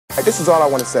Like, this is all I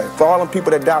want to say. For all them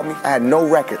people that doubt me, I had no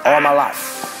record all my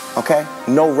life. Okay?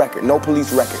 No record, no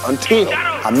police record until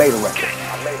I made a record.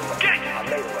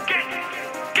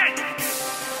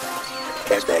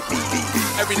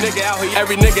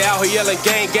 Every nigga out here yelling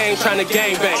gang gang, trying to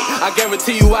gang bang. I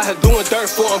guarantee you out here doing dirt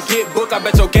for them, get booked, I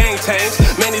bet your gang changed.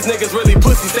 Man, these niggas really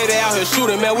pussy, say they out here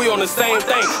shooting, man, we on the same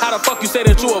thing. How the fuck you say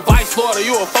that you a vice lord or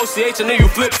you a 4CH and then you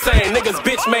flip saying niggas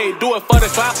bitch made, do it for the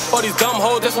clout, for these dumb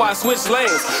hoes, that's why I switch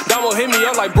lanes. Dono hit me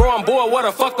up like, bro, I'm bored, what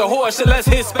the fuck the whore, shit, let's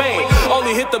hit Spain.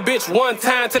 Only hit the bitch one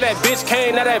time till that bitch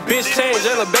came, now that bitch changed.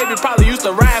 And the baby probably used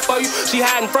to ride for you, she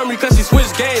hiding from you cause she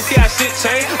switched games, see how shit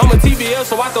changed. I'm a TBL,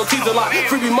 so I throw T's a lot.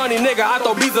 Freebie money, nigga, I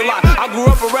throw B's a lot. I grew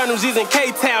up around them G's in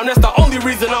K-Town, that's the only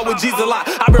reason I'm with G's a lot.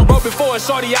 I been broke before and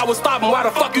shorty, I was stopping. Why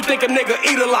the fuck you think a nigga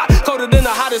eat a lot? Colder than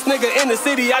the hottest nigga in the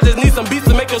city, I just need some beats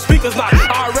to make your speakers knock.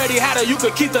 I already had her, you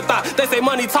could keep the thought. They say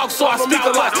money talk, so I speak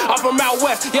a lot. I'm from out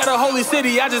west, yeah, the holy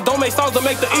city. I just don't make songs to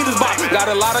make the eaters buy. Got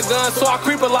a lot of guns, so I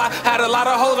creep a lot. Had a lot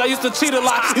of hoes, I used to cheat a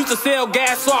lot. Used to sell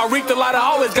gas, so I reeked a lot. I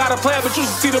always got a plan, but you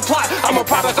should see the plot. I'm a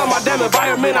product of my damn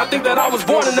environment. I think that I was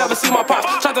born to never see my pops.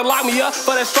 Tried to lock me up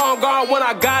for that strong guard when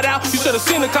I got out. You should have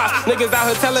seen the cops. Niggas out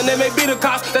here telling they may be the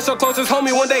cops. That's your closest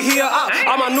homie one day he a op.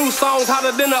 All my new songs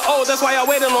hotter than the old. That's why I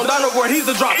waiting on Dono where he's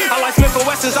a drop. I like Smith &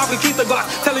 Wessons, I can keep the Glock.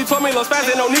 Tell he told me those fast,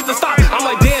 they don't need to stop. I'm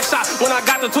like dead shot. When I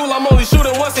got the tool, I'm only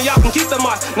shooting once and y'all can keep the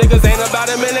moss. Niggas ain't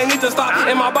about it, man, they need to stop.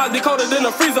 And my box be colder than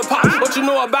a freezer pop. What you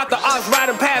know about the ops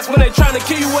riding past when they trying to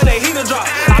kill you when they heat a drop?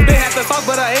 I been had the sauce,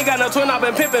 but I ain't got no twin. I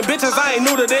been pimping bitches, I ain't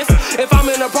new to this. If I'm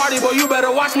in a party, boy, you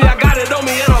better watch me. I got it on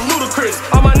me and I'm ludicrous.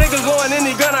 All my niggas going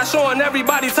any gun, I showing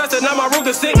everybody touching. Now my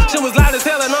Ruger sick. Shit was loud as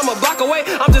hell and I'm a block away.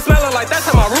 I'm just smelling like that's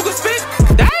how my Ruger spit.